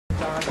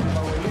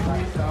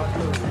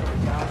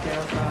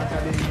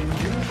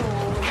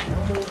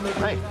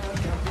Hey,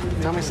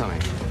 tell me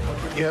something.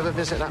 You ever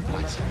visit that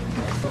place?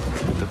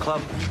 The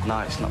club? No,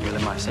 it's not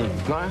really my scene.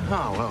 No?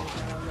 Oh, well.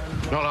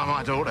 Not like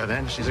my daughter,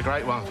 then. She's a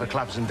great one for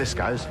clubs and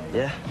discos.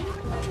 Yeah?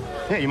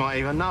 Yeah, you might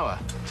even know her.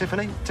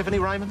 Tiffany? Tiffany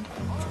Raymond?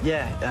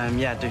 Yeah, I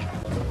do.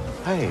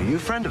 Hey, are you a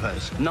friend of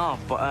hers? No,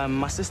 but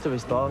my sister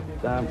is, dog.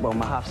 Well,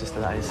 my half-sister,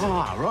 that is.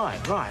 Ah, right.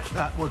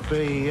 That would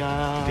be,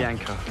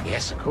 Bianca.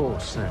 Yes, of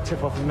course.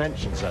 Tip often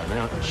mentions her.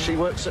 Now, she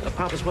works at the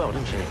pub as well,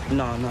 doesn't she?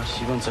 No,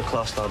 she runs a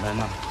class down there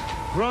now.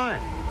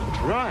 Right.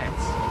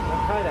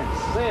 Okay, then.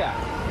 See ya.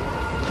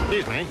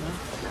 Excuse me.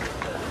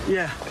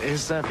 Yeah.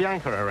 Is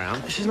Bianca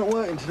around? She's not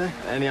working today.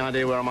 Any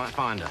idea where I might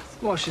find her?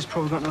 Well, she's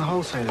probably gone to the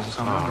wholesalers or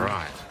something. Oh,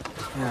 right.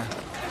 Yeah.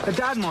 Her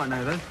dad might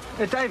know, though.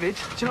 David,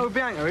 do you know where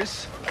Bianca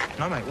is?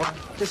 No, mate, what?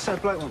 This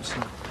bloke wants to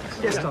know.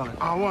 Yes, darling.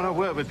 I want to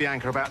work with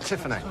Bianca about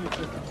Tiffany.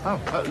 Oh.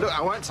 Look,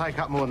 I won't take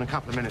up more than a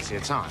couple of minutes of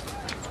your time.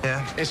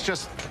 Yeah? It's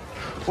just,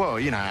 well,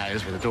 you know how it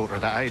is with a daughter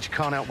of that age. You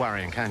can't help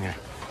worrying, can you?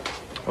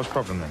 What's the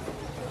problem, then?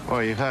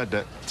 Well, you've heard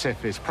that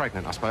Tiff is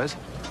pregnant, I suppose.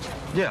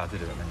 Yeah, I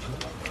did hear it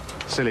mentioned.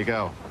 Silly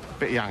girl.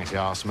 Bit young, if you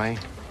ask me.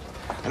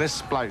 And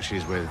this bloke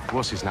she's with,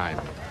 what's his name?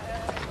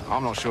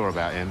 I'm not sure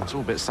about him. It's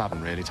all a bit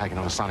sudden, really, taking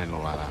on a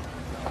son-in-law like that.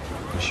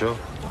 You sure?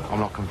 I'm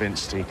not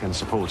convinced he can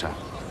support her.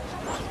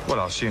 Well,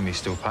 I assume he's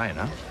still paying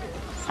her.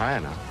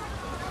 Paying her?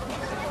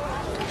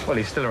 Well,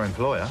 he's still her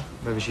employer,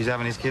 whether she's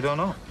having his kid or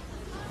not.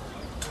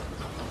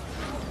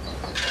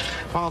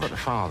 Father to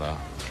father,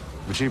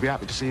 would you be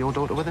happy to see your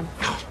daughter with him?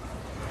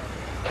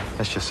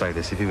 Let's just say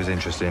this. If he was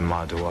interested in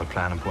my daughter, I'd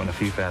plan on putting a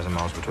few thousand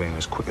miles between them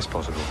as quick as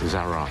possible. Is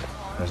that right?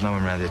 There's no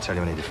one around here to tell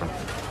you any different.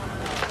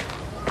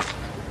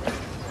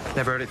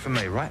 Never heard it from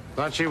me, right?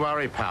 Don't you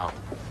worry, pal.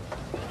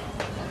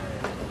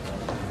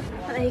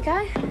 Well, there you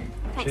go.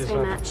 Thanks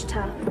very much,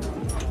 Tart.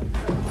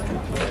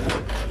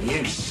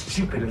 You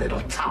stupid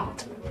little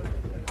tart.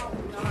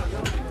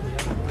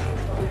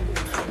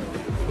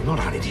 Not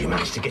only do you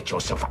manage to get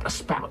yourself up the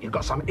spout, you've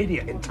got some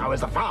idiot in tow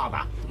as the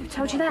father. Who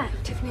told you that?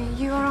 Tiffany, are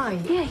you all right?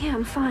 Yeah,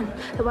 I'm fine.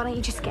 But why don't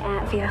you just get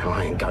out of here?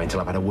 I ain't going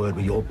till I've had a word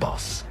with your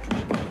boss.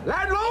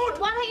 Landlord!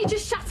 Why don't you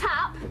just shut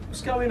up?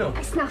 What's going on?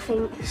 It's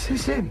nothing. Is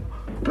this him?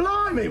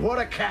 Blimey, what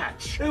a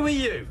catch. Who are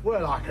you?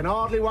 Well, I can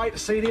hardly wait to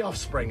see the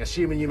offspring,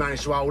 assuming you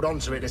managed to hold on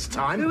to it this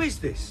time. Who is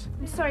this?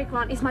 I'm sorry,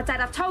 Grant. He's my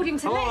dad. I've told him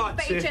to leave, right,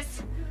 but he Tiff.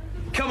 just...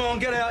 Come on,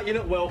 get out. You're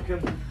not welcome.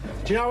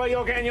 Do you know what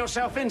you're getting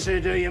yourself into,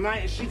 do you,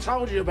 mate? She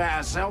told you about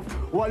herself,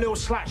 what a little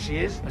slut she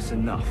is. That's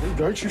enough.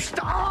 Don't you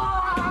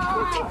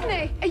stop!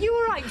 Tiffany, are you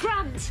all right?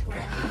 Grant? See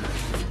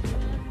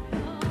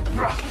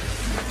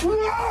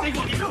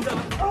what you've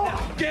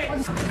done.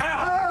 Get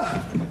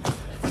out.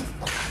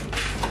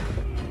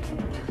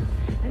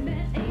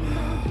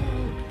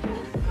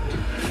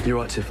 You're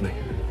right, Tiffany.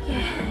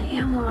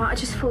 Yeah, I'm all right. I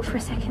just thought for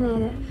a second there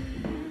that...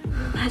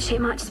 Actually,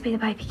 it might just be the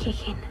baby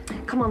kicking.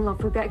 Come on,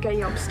 love, we better get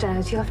you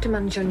upstairs. You'll have to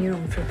manage on your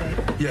own for a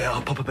bit. Yeah,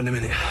 I'll pop up in a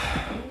minute.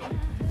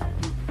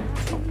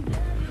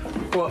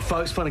 All right,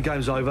 folks, fun and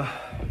game's over.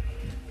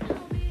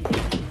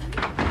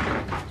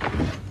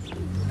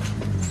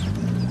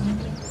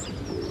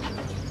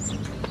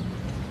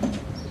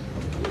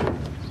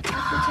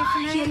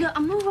 Yeah, look,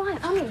 I'm all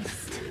right,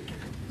 honest.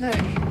 Look,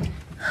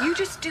 you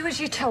just do as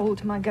you're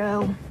told, my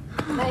girl.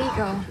 There you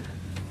go.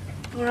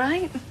 All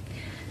right?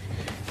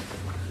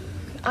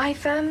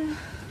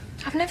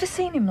 I've never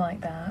seen him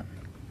like that.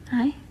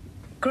 Hey?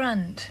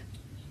 Grant.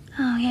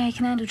 Oh, yeah, he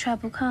can handle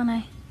trouble, can't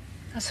he?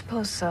 I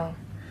suppose so.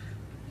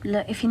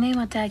 Look, if you knew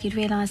my dad, you'd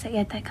realise that he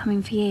had that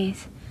coming for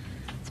years.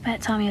 It's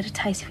about time he had a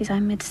taste of his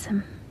own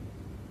medicine.